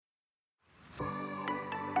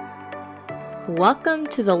Welcome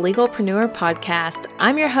to the Legalpreneur Podcast.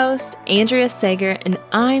 I'm your host, Andrea Sager, and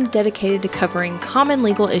I'm dedicated to covering common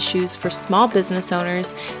legal issues for small business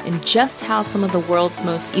owners and just how some of the world's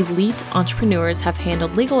most elite entrepreneurs have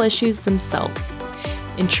handled legal issues themselves.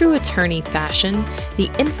 In true attorney fashion, the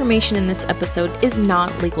information in this episode is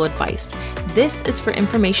not legal advice. This is for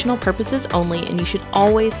informational purposes only, and you should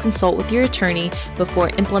always consult with your attorney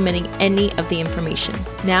before implementing any of the information.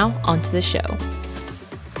 Now, on to the show.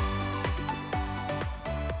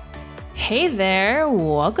 Hey there,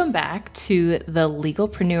 welcome back to the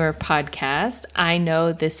Legalpreneur Podcast. I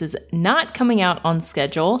know this is not coming out on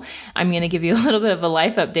schedule. I'm going to give you a little bit of a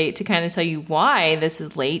life update to kind of tell you why this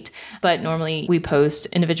is late, but normally we post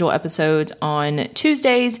individual episodes on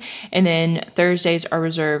Tuesdays, and then Thursdays are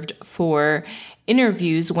reserved for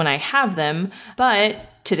interviews when I have them. But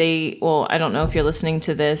today, well, I don't know if you're listening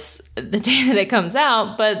to this the day that it comes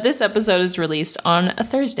out, but this episode is released on a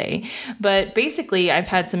Thursday. But basically, I've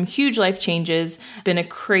had some huge life changes, been a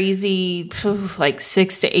crazy, like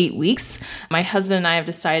 6 to 8 weeks. My husband and I have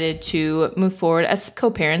decided to move forward as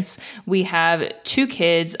co-parents. We have 2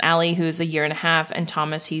 kids, Allie, who's a year and a half, and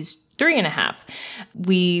Thomas, he's 3.5.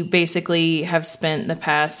 We basically have spent the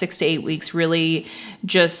past 6 to 8 weeks really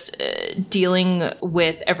just dealing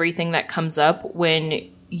with everything that comes up when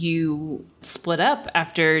you split up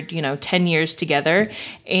after, 10 years together.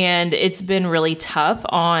 And it's been really tough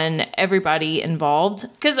on everybody involved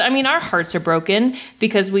because, our hearts are broken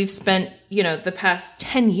because we've spent, the past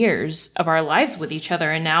 10 years of our lives with each other.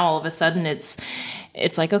 And now all of a sudden it's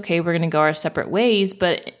like, okay, we're going to go our separate ways,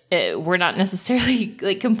 but we're not necessarily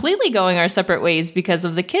like completely going our separate ways because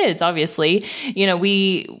of the kids. Obviously,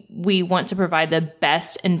 we want to provide the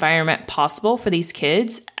best environment possible for these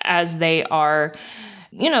kids as they are,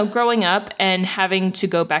 growing up and having to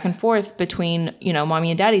go back and forth between,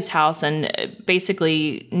 mommy and daddy's house. And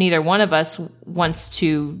basically neither one of us wants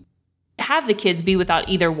to have the kids be without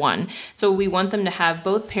either one. So we want them to have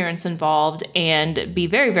both parents involved and be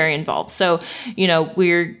very, very involved. So,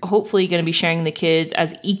 we're hopefully going to be sharing the kids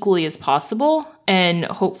as equally as possible. And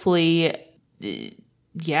hopefully,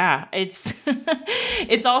 it's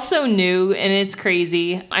it's also new and it's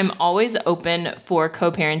crazy. I'm always open for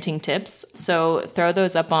co-parenting tips. So throw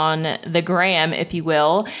those up on the gram, if you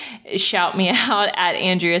will. Shout me out at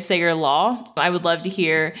Andrea Sager Law. I would love to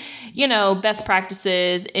hear, best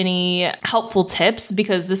practices, any helpful tips,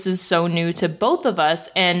 because this is so new to both of us.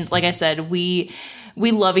 And like I said, we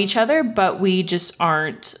love each other, but we just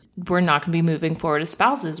we're not going to be moving forward as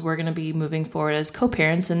spouses. We're going to be moving forward as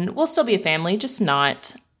co-parents, and we'll still be a family, just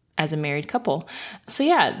not as a married couple. So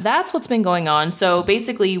yeah, that's what's been going on. So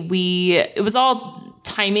basically it was all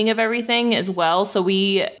timing of everything as well. So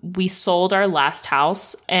we sold our last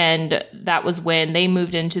house, and that was when they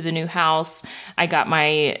moved into the new house. I got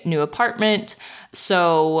my new apartment.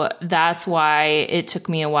 So that's why it took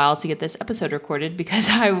me a while to get this episode recorded, because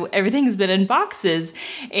everything's been in boxes,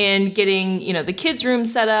 and getting, the kids' room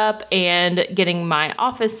set up and getting my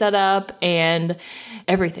office set up and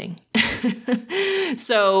everything.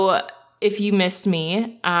 So if you missed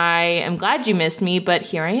me, I am glad you missed me, but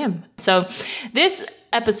here I am. So this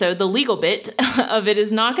episode, the legal bit of it,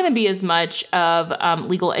 is not going to be as much of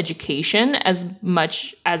legal education as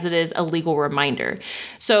much as it is a legal reminder.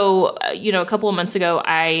 So, a couple of months ago,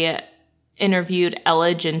 I interviewed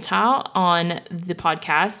Ella Gentile on the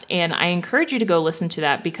podcast, and I encourage you to go listen to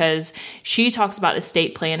that because she talks about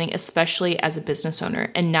estate planning, especially as a business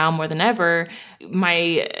owner. And now more than ever,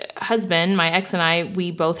 my husband, my ex, and I, we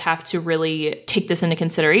both have to really take this into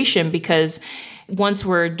consideration, because once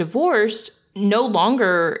we're divorced, no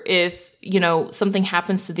longer, if, something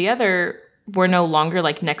happens to the other, we're no longer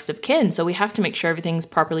like next of kin. So we have to make sure everything's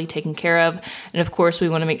properly taken care of. And of course, we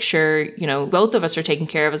want to make sure, both of us are taken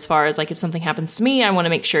care of, as far as like if something happens to me, I want to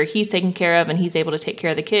make sure he's taken care of and he's able to take care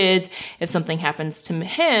of the kids. If something happens to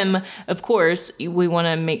him, of course, we want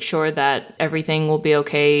to make sure that everything will be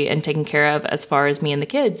okay and taken care of as far as me and the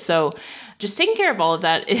kids. So just taking care of all of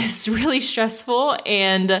that is really stressful,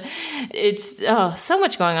 and it's so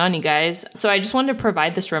much going on, you guys. So I just wanted to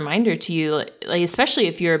provide this reminder to you, like, especially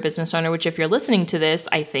if you're a business owner, which if you're listening to this,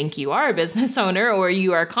 I think you are a business owner or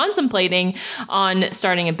you are contemplating on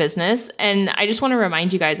starting a business. And I just want to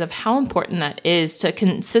remind you guys of how important that is to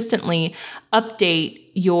consistently update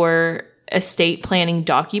your estate planning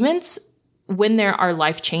documents when there are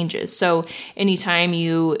life changes. So anytime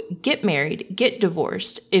you get married, get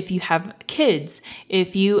divorced, if you have kids,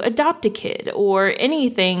 if you adopt a kid, or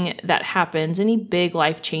anything that happens, any big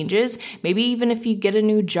life changes, maybe even if you get a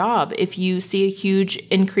new job, if you see a huge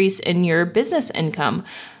increase in your business income,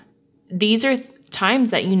 these are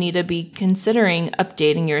times that you need to be considering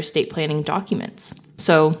updating your estate planning documents.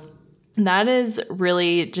 So that is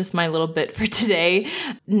really just my little bit for today.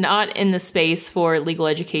 Not in the space for legal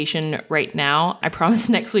education right now. I promise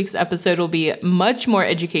next week's episode will be much more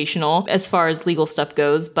educational as far as legal stuff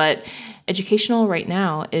goes, but educational right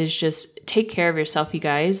now is just take care of yourself, you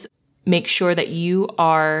guys. Make sure that you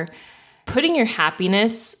are putting your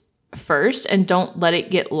happiness first and don't let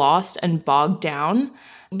it get lost and bogged down,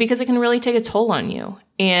 because it can really take a toll on you.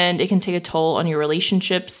 And it can take a toll on your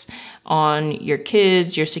relationships, on your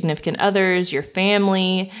kids, your significant others, your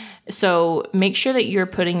family. So make sure that you're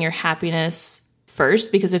putting your happiness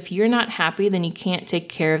first, because if you're not happy, then you can't take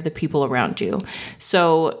care of the people around you.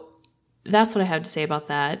 So that's what I have to say about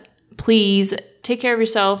that. Please take care of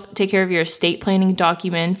yourself, take care of your estate planning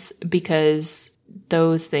documents, because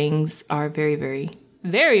those things are very, very,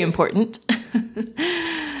 very important.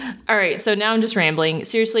 All right, so now I'm just rambling.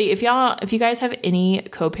 Seriously, if you guys have any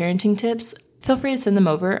co-parenting tips, feel free to send them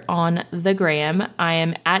over on the gram. I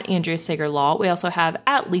am at Andrea Sager Law. We also have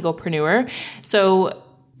at Legalpreneur. So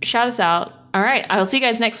shout us out. All right, I will see you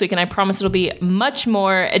guys next week, and I promise it'll be much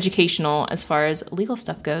more educational as far as legal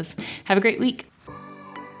stuff goes. Have a great week.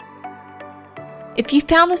 If you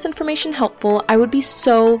found this information helpful, I would be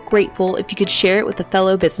so grateful if you could share it with a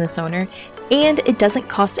fellow business owner. And it doesn't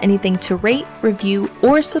cost anything to rate, review,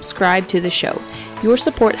 or subscribe to the show. Your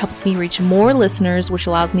support helps me reach more listeners, which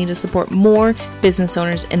allows me to support more business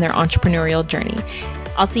owners in their entrepreneurial journey.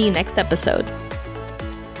 I'll see you next episode.